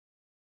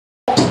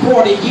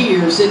40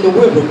 years in the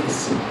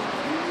wilderness.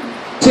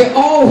 Till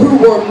all who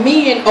were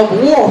men of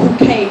war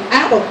who came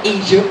out of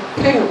Egypt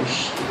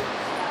perished,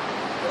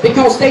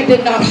 because they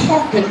did not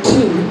hearken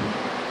to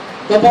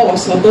the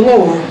voice of the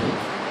Lord.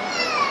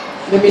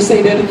 Let me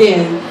say that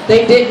again.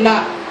 They did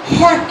not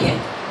hearken.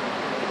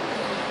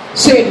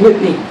 Say it with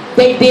me.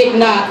 They did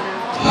not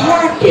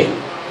hearken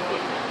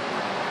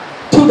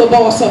to the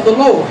voice of the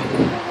Lord.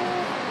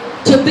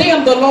 To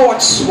them the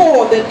Lord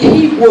swore that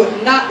he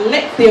would not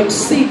let them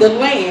see the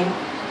land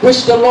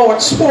which the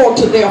Lord swore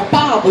to their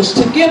fathers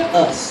to give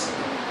us,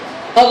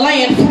 a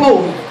land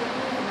flowing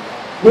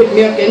with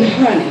milk and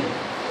honey.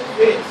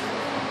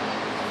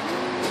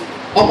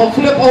 I'm going to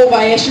flip over.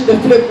 I ask you to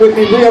flip with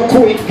me real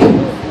quick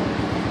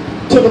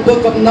to the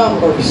book of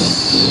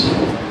Numbers.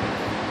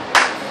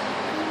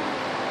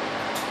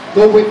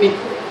 Go with me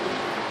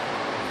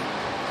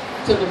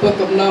to the book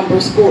of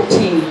Numbers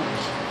 14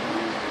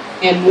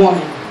 and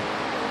 1.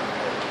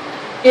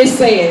 It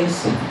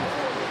says,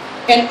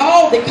 and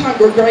all the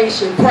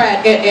congregation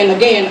cried, and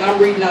again, I'm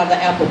reading out the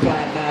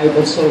Amplified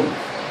Bible, so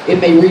it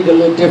may read a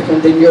little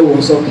different than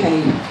yours,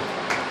 okay?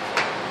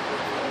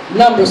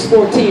 Numbers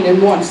 14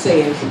 and 1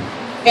 says,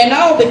 and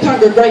all the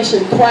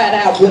congregation cried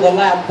out with a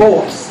loud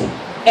voice,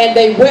 and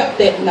they wept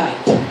that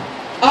night.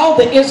 All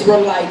the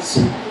Israelites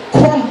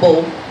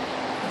grumbled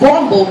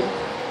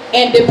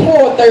and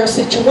deplored their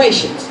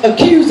situations,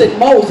 accusing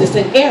Moses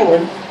and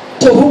Aaron,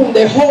 to whom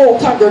the whole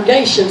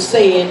congregation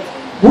said,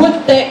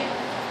 would that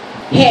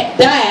had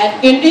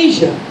died in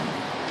Egypt,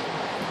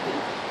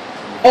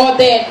 or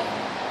that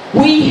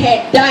we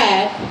had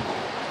died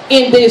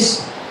in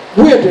this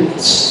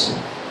wilderness.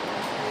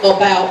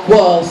 About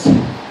was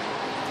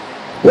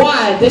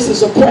why. This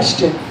is a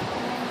question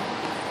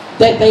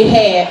that they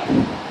had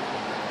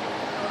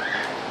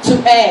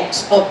to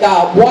ask of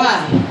God.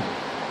 Why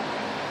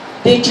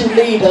did you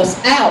lead us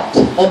out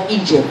of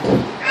Egypt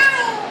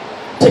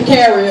to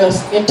carry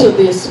us into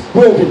this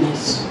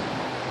wilderness?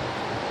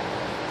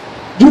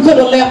 You could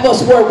have left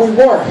us where we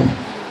were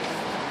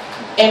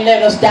and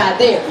let us die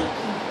there.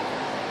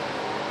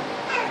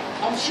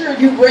 I'm sure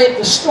you read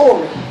the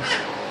story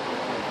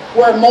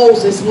where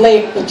Moses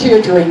led the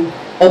children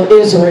of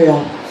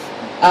Israel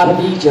out of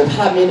Egypt.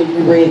 How many of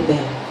you read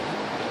that?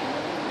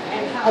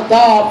 And how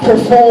God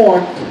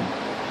performed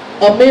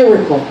a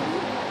miracle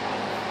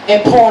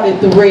and parted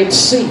the Red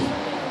Sea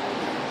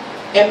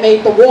and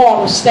made the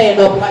water stand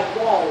up like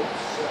walls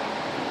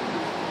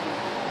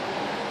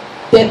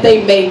that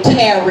they may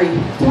tarry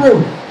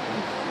through.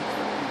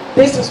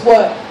 This is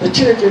what the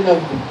children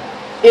of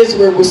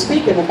Israel was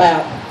speaking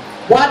about.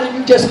 Why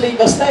didn't you just leave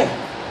us there?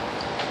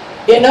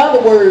 In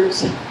other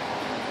words,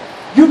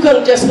 you could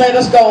have just let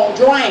us go and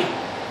drown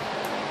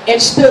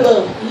instead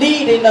of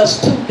leading us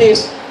to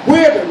this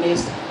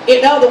wilderness.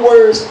 In other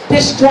words,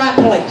 this dry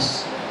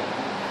place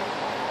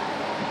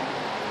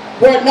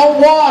where no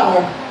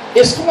water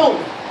is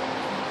flowing,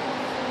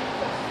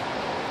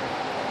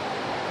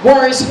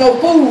 where is no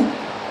food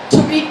to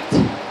eat.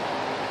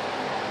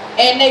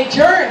 And they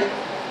journeyed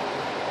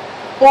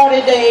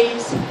 40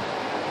 days,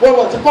 what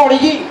was it, 40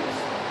 years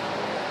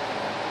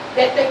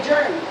that they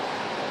journeyed.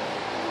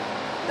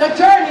 The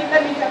journey,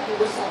 let me help you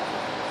with something.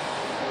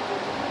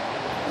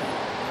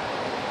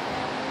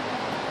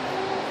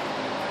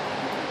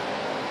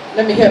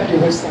 Let me help you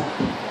with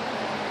something.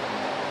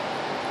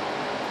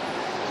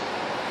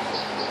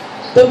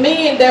 The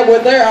men that were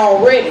there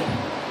already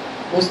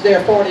was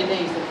there 40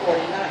 days and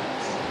 40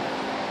 nights.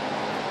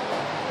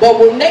 But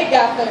when they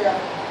got there,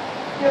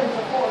 it was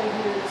a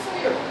 40-year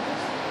experience.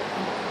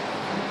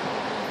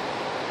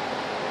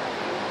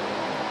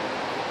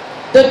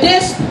 The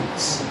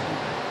distance.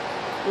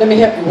 Let me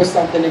help you with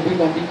something and we're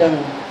going to be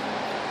done.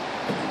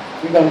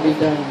 We're going to be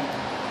done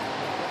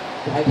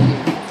right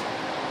here.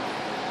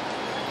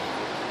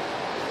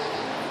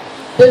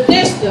 The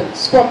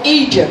distance from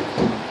Egypt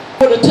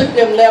would have took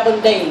them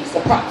 11 days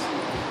approximately.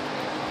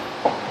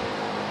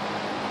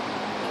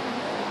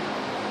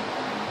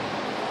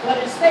 But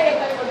instead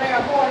they were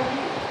there 40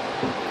 years.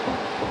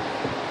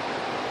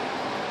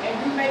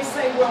 And you may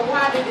say, well,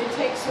 why did it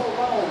take so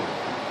long?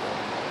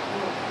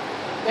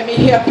 Let me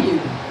help you.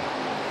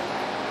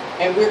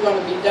 And we're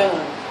going to be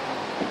done.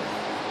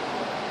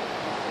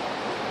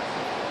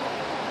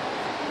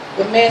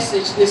 The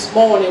message this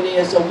morning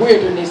is a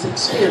wilderness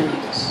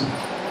experience.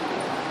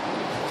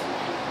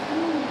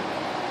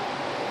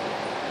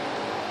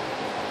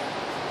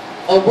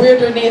 A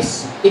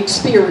wilderness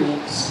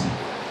experience.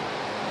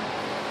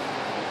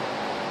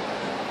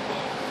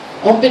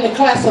 I'm going to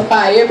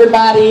classify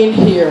everybody in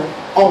here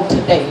on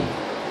today.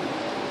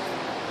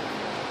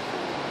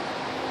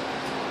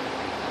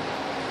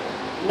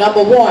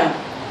 Number one,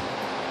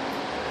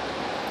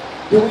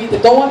 you're either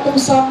going through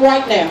something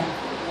right now.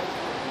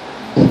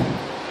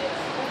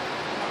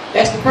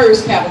 That's the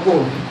first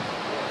category.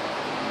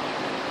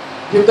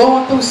 You're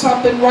going through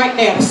something right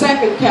now. The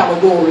second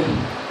category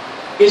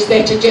is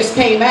that you just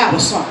came out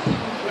of something.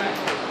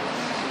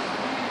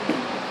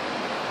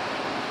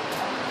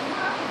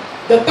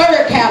 The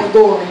third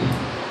category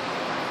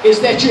is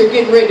that you're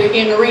getting ready to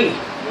enter in.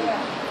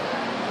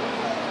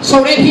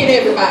 So that hit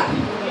everybody.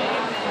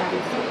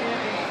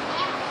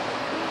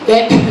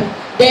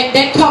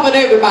 That covered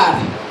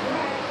everybody.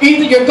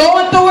 Either you're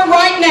going through it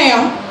right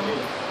now,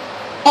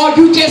 or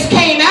you just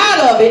came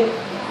out of it,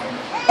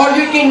 or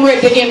you're getting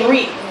ready to enter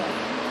in.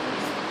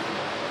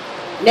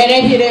 Now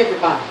that hit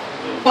everybody.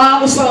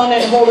 Father, Son,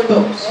 and Holy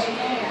Ghost.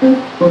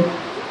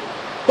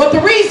 But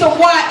the reason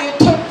why it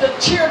took the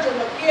children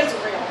of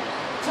Israel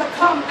to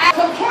come out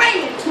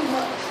complaining too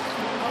much.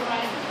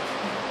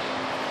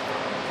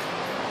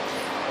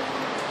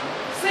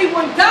 See,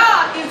 when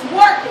God is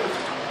working,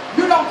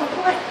 you don't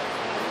complain.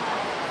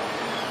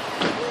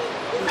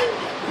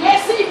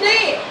 Yes, he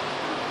did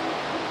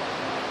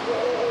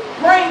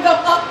bring them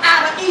up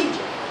out of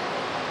Egypt.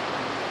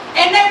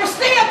 And they were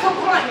still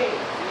complaining.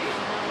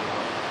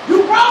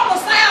 You brought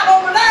us out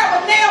over there,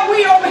 but now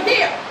we over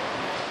here.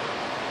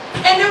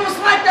 And it was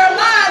like their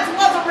lives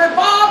was a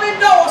revolving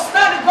door,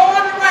 started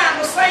going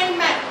around the same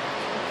map.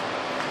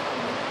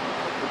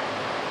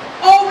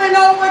 Over and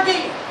over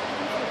again.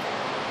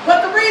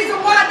 But the reason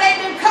why they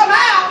didn't come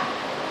out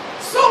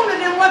sooner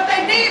than what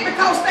they did,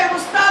 because they were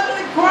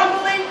stubbornly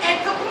grumbling and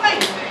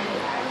complaining.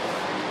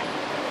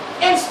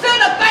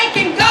 Instead of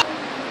thanking God,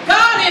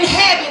 God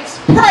inhabits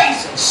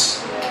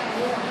praises.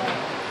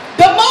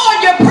 The more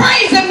you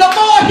praise him, the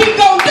more he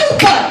gonna do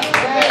for you.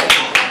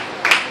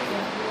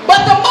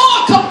 But the more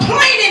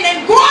complaining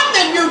and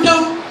grumbling you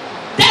do,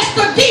 that's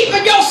the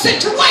deeper your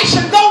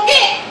situation gonna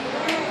get.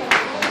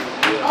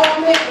 Oh,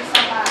 I'm making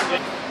somebody.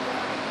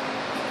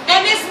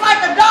 And it's like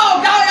a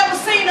dog. Y'all ever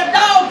seen a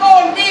dog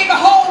go and dig a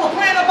hole or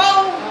plant a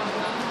bone?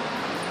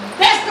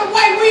 That's the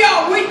way we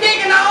are. We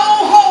digging our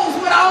own holes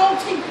with our own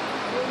teeth.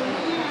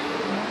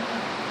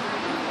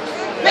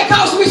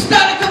 Because we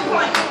started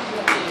complaining.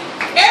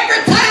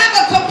 Every time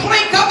a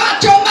complaint come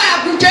out your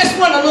mouth, you just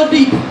went a little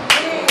deeper.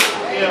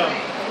 Yeah.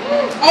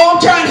 Oh,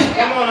 I'm trying to help.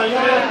 Come on,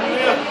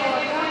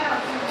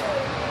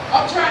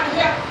 I'm trying to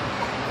help.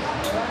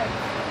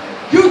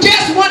 You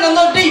just went a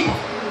little deeper.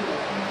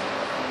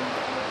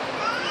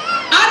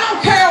 I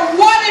don't care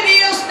what it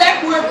is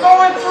that we're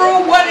going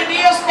through, what it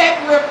is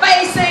that we're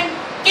facing,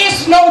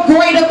 it's no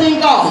greater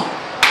than God.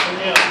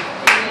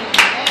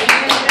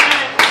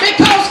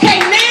 Because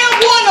can't now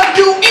one of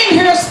you in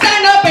here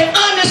stand up and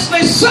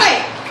honestly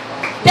say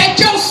that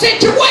your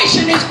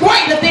situation is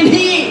greater than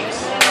he is.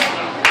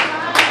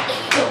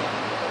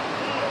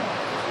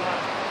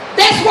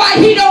 That's why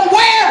he don't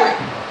worry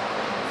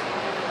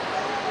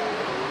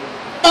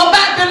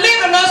about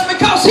delivering us,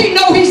 because he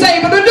know he's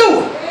able to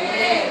do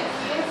it.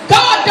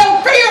 God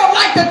don't feel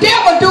like the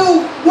devil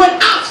do when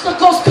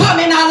obstacles come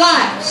in our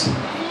lives.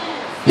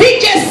 He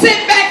just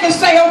sit back and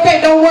say,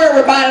 okay, don't worry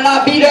about it,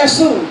 I'll be there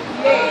soon.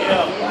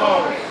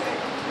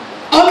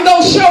 I'm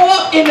going to show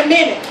up in a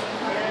minute.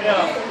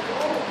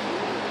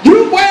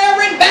 You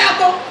worrying,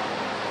 baffled,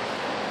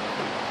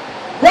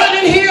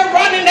 running here,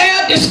 running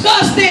there,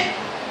 disgusted,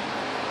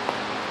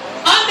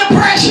 under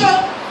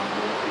pressure,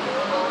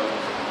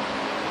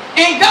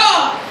 and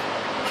God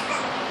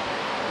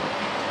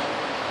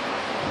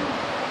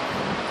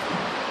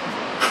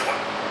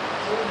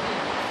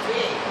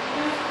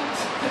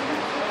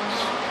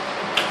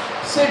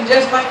sitting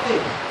just like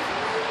this,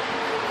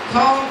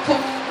 calm, cool,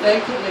 they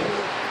could.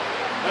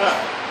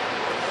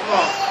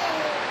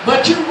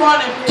 But you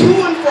running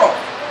to and fro.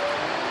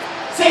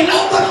 Say,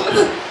 Lord, what I'm gonna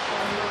do?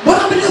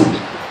 What I'm gonna do?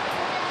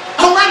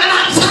 I'm running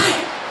out of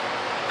time.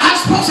 I'm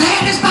supposed to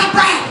have this by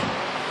Friday.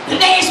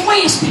 Today is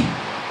Wednesday.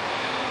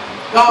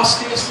 God's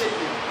still sitting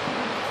there.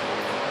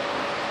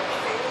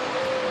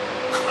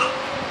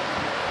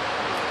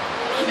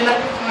 Can I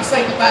do my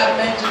sanctified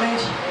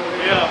imagination?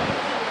 Yeah.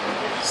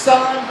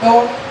 Son,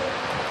 daughter,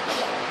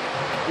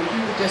 if you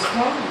would just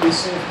come to me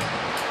soon.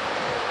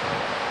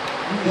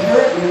 You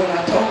heard me when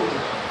I told you.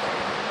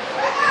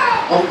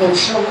 I'm going to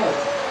show up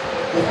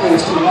before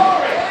it's too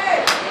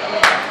late.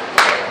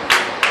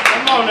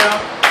 Come on now.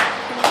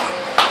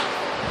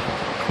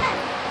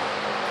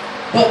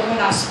 But when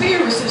our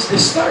spirits is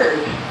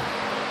disturbed,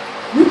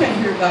 you can't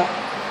hear God.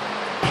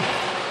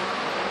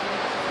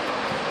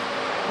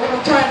 What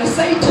I'm trying to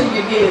say to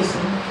you is,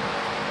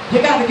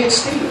 you got to get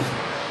still.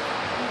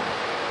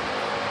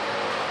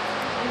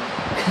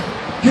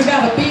 You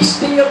got to be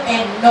still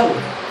and know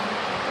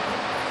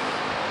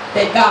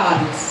that God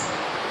is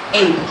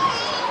able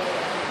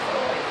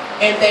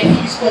and that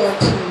he's going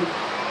to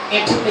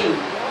intervene.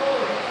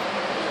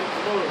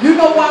 You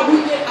know why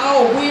we get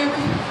all weary?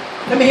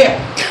 Let me hear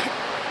it.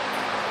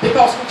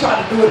 Because we try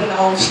to do it in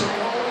our own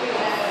strength.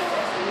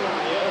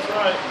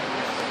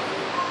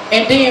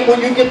 And then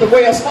when you get the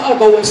Wells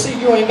Fargo and see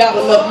you ain't got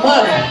enough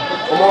money.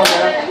 Come on,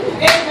 man.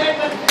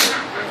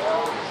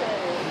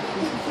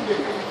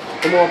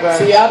 Come on, man.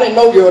 See, I didn't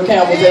know your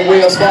account was at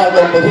Wells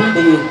Fargo, but he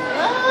did.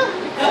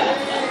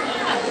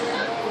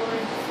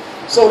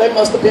 So that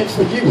must have been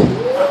for you.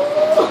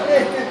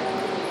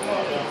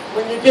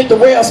 When you get to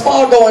Wells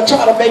Fargo and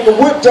try to make a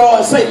withdrawal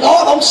and say,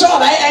 Lord, I'm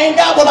sorry, I ain't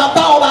got what I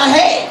thought I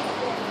had.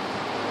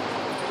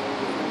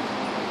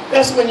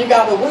 That's when you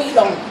got to wait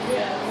on it.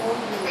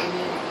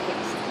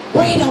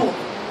 Wait on it.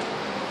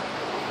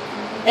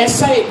 And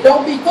say,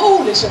 don't be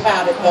foolish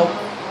about it though.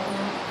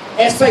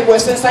 And say, well,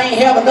 since I ain't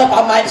have enough,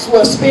 I might as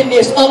well spend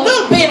this. A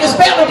little bit is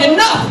better than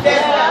nothing.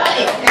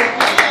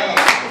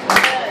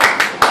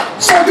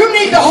 So you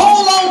need to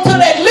hold on to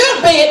that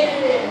little bit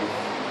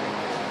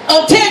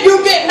until you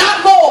get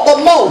not more,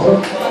 but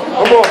more.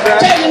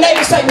 Tell your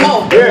neighbor, say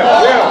more.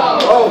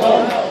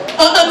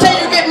 Until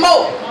you get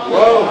more.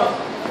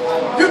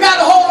 You got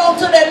to hold on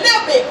to that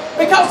little bit.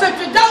 Because if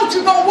you don't,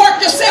 you're going to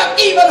work yourself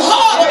even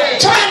harder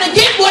trying to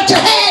get what you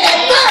had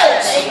at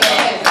first.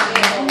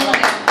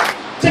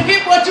 To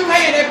get what you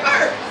had at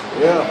first.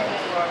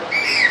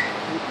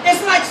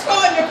 It's like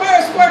starting your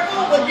first work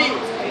over again.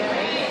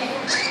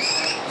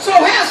 So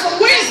have some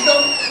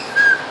wisdom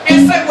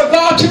and say, well,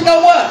 God, you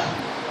know what?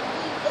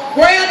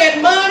 Grab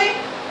that money.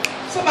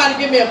 Somebody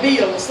give me a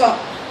bill or something.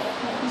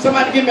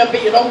 Somebody give me a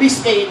bill. Don't be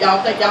scared.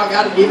 Y'all think y'all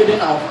got to give it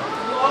in offering.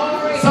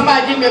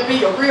 Somebody give me a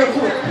bill real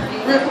quick.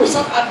 Real quick.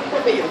 Somebody give me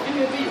a bill. Give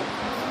me a bill.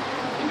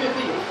 Give me a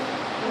bill.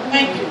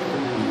 Thank you.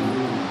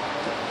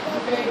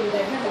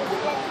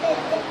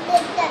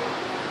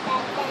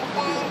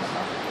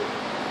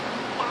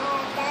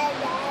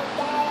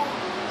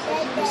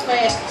 As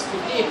fast as we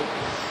did it.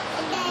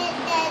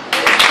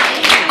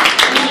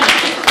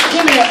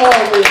 Give me an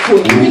oil real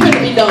quick. We're going to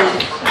be done.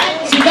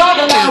 See, God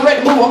done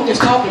already moved. I'm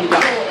just talking to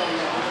y'all.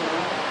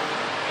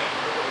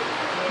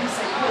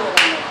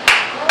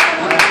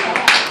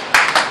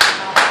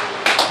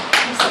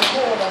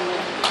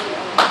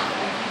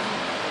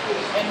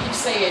 And he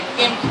said,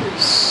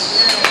 increase.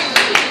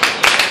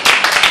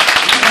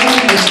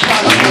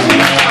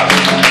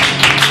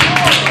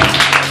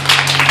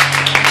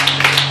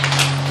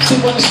 See,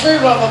 when the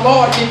Spirit of the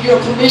Lord gives you a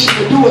permission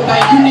to do a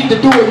thing, you need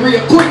to do it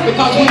real quick,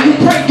 because when you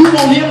pray, you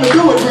want him to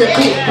do it real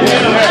quick.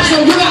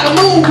 So you got to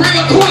move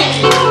real quick.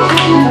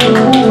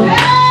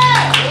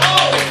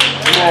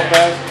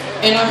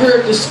 And I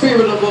heard the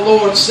Spirit of the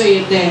Lord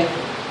say that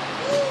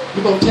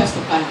you're going to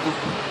testify now.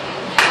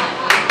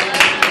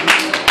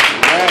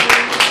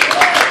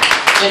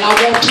 And I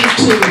want you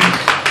to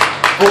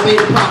obey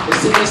the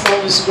prophets. And that's the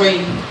only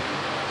way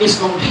it's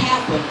going to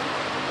happen.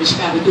 But you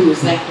got to do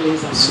exactly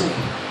as I say.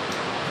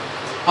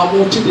 I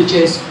want you to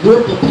just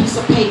rip a piece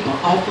of paper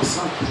off of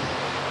something.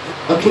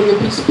 A clear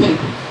piece of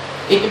paper.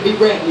 It can be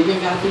regular. You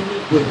ain't got to be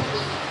neat with it.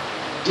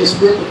 Just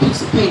rip a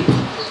piece of paper.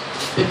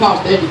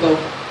 Because, there you go.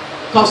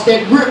 Because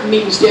that rip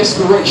means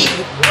desperation.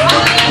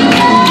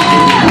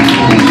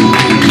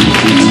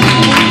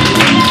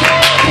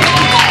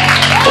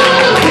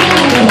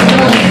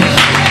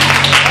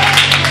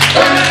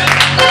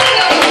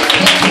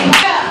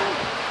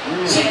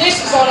 See, this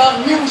is an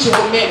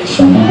unusual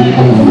ministry.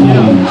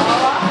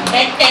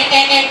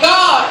 And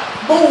God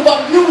moved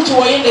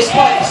unusual in this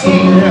place.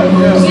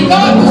 See,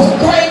 God does some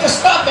crazy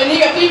stuff in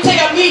here. If he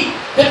tell me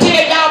to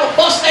tell y'all to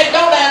bust that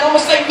door down, I'm going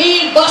to say,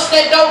 men, bust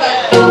that door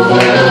down.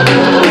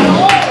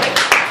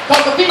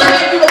 Because if he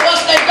tell you to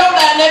bust that door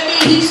down, that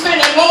means he's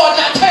finna enlarge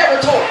our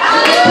territory.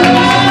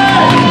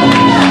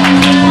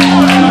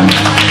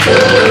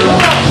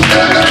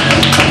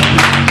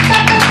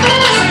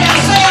 I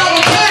say all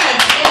the time,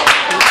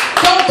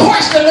 don't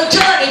question the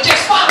journey,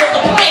 just follow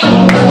the plan.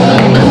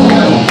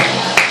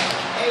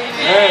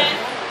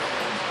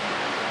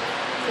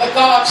 But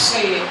God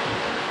said,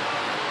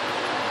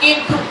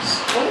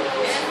 increase.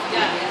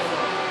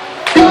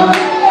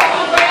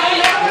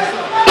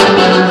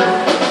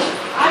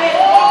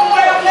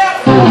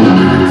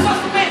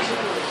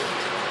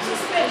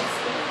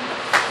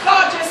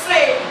 God just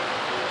said,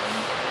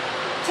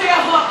 tell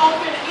her I'm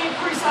going to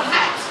increase her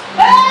house.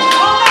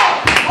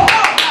 Hold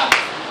on.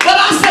 But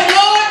I say,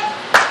 Lord,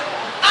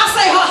 I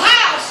say her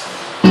house.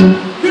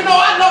 You know,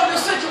 I know your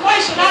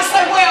situation. I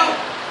say, well,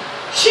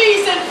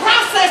 she's in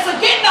process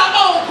of getting her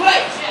own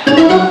place.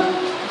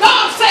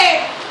 God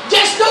said,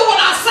 just do what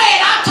I said.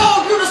 I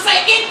told you to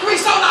say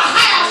increase on her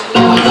house.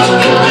 Just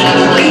get ready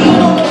to leave.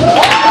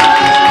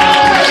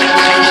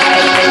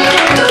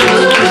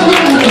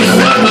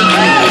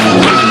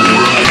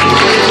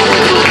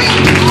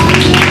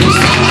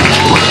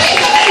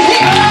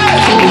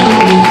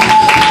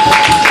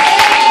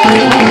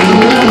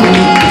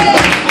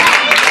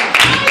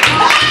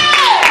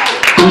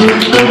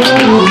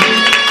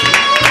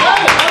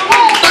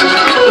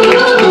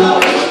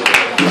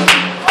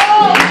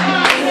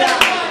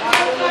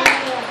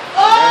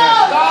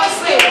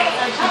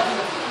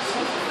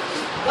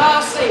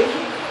 God said,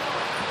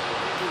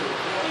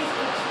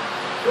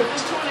 with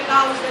this $20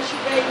 that you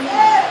gave me,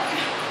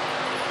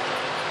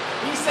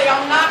 he said,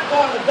 I'm not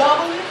going to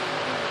double it.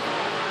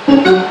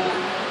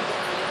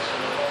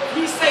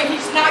 He said,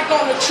 he's not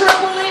going to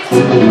triple it.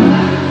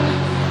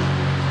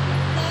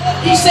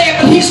 He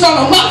said, but he's going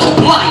to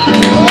multiply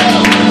it.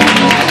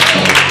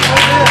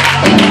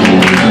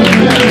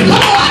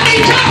 Come on, I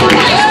need y'all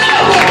to